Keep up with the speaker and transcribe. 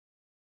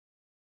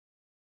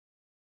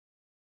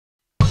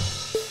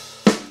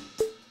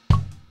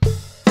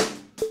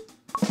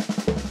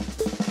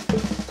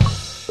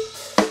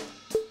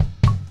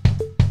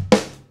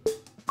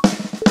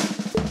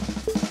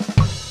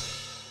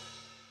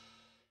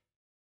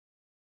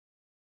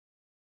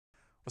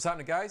What's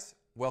happening, guys?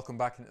 Welcome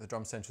back into the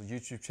Drum Central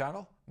YouTube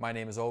channel. My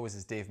name as always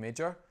is Dave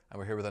Major and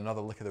we're here with another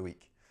lick of the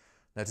week.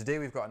 Now today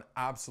we've got an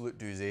absolute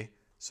doozy,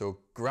 so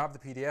grab the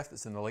PDF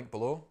that's in the link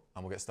below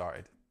and we'll get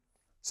started.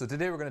 So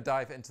today we're going to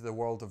dive into the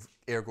world of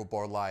Gergo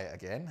Borlai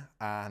again,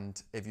 and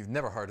if you've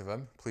never heard of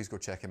him, please go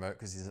check him out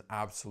because he's an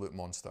absolute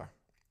monster.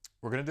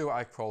 We're going to do what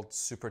I called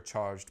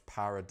supercharged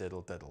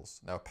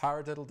paradiddle-diddles. Now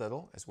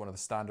paradiddle-diddle is one of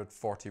the standard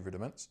 40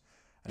 rudiments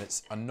and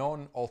it's a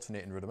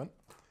non-alternating rudiment.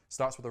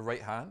 Starts with the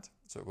right hand,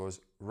 so it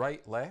goes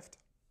right, left,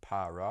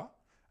 para,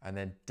 and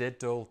then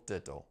diddle,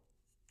 diddle.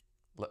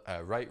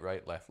 Right,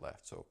 right, left,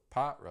 left. So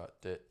para,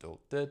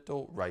 diddle,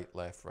 diddle, right,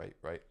 left,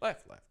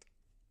 left.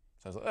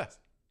 Sounds like this.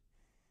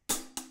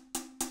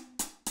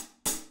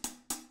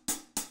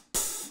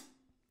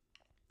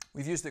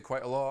 We've used it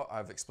quite a lot.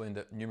 I've explained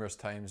it numerous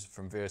times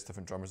from various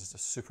different drummers. It's a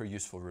super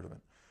useful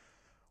rudiment.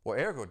 What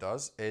Gergo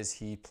does is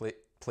he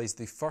plays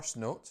the first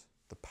note,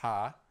 the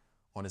pa,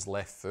 on his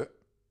left foot.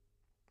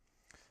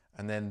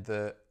 And then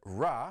the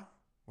ra,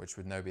 which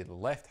would now be the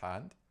left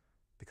hand,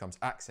 becomes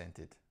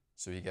accented.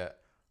 So you get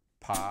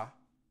pa,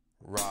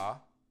 ra,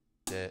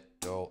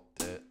 diddle,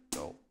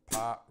 diddle,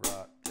 pa,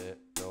 ra,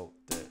 diddle,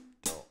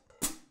 diddle.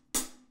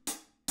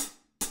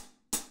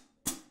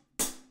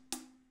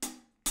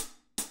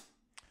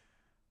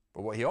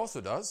 But what he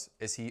also does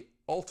is he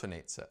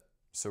alternates it.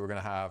 So we're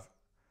going to have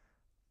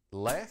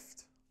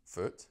left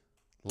foot,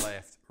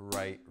 left,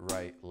 right,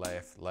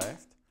 left,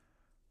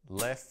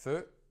 left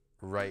foot,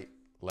 right,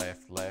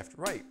 left,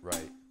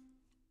 right.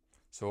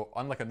 So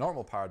unlike a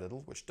normal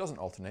paradiddle, which doesn't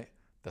alternate,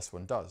 this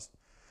one does.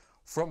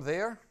 From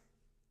there,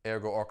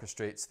 Gergo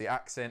orchestrates the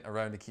accent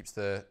around and keeps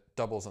the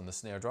doubles on the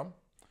snare drum.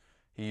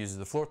 He uses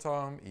the floor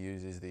tom, he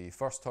uses the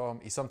first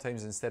tom. He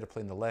sometimes, instead of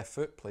playing the left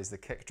foot, plays the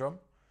kick drum.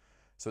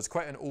 So it's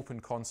quite an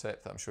open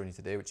concept that I'm showing you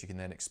today, which you can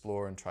then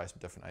explore and try some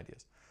different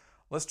ideas.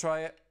 Let's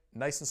try it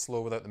nice and slow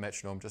without the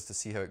metronome just to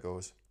see how it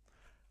goes.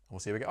 And we'll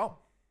see how we get on.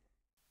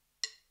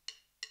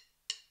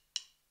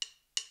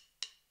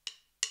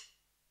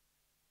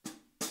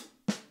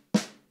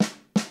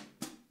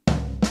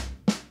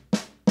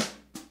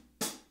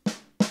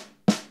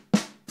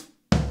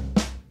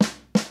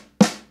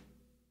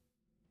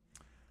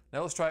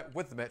 Now let's try it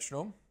with the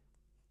metronome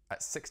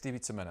at 60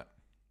 beats a minute.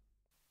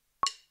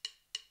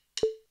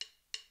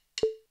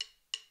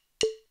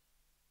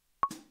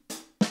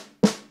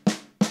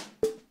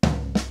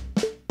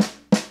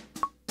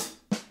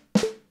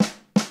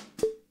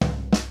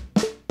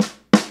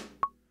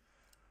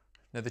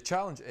 Now the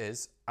challenge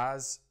is,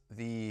 as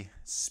the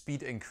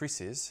speed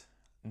increases,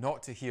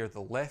 not to hear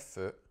the left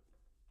foot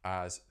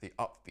as the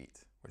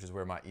upbeat, which is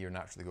where my ear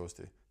naturally goes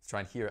to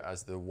try and hear it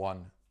as the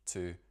 1,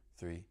 2,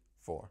 3,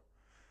 4.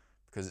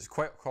 Because it's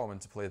quite common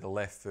to play the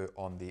left foot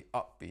on the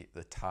upbeat,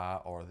 the ta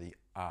or the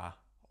ah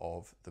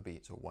of the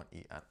beat. So 1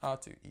 E and ah,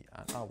 2 E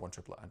and ah, 1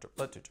 triplet and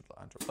triplet, 2 triplet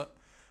and triplet.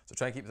 So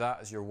try and keep that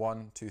as your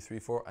 1, 2, 3,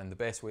 4. And the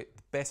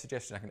best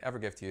suggestion I can ever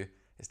give to you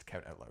is to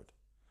count out loud.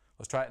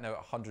 Let's try it now at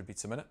 100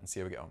 beats a minute and see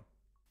how we get on.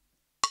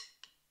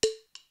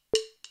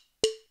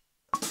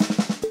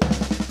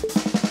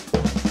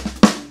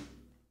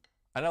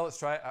 And now let's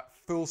try it at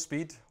full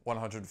speed,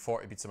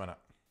 140 beats a minute.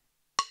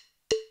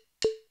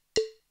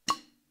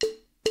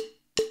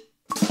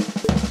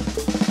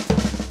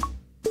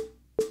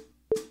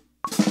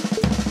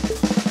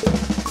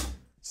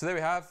 So there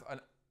we have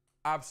an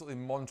absolutely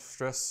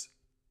monstrous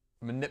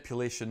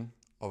manipulation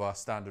of a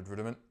standard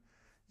rudiment.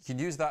 You can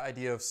use that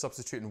idea of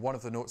substituting one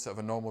of the notes out of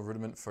a normal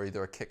rudiment for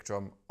either a kick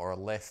drum or a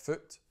left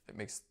foot.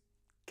 It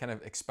kind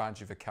of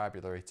expands your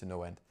vocabulary to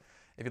no end.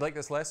 If you like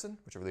this lesson,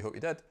 which I really hope you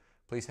did,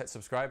 please hit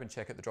subscribe and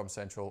check out the Drum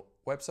Central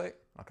website.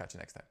 I'll catch you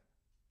next time.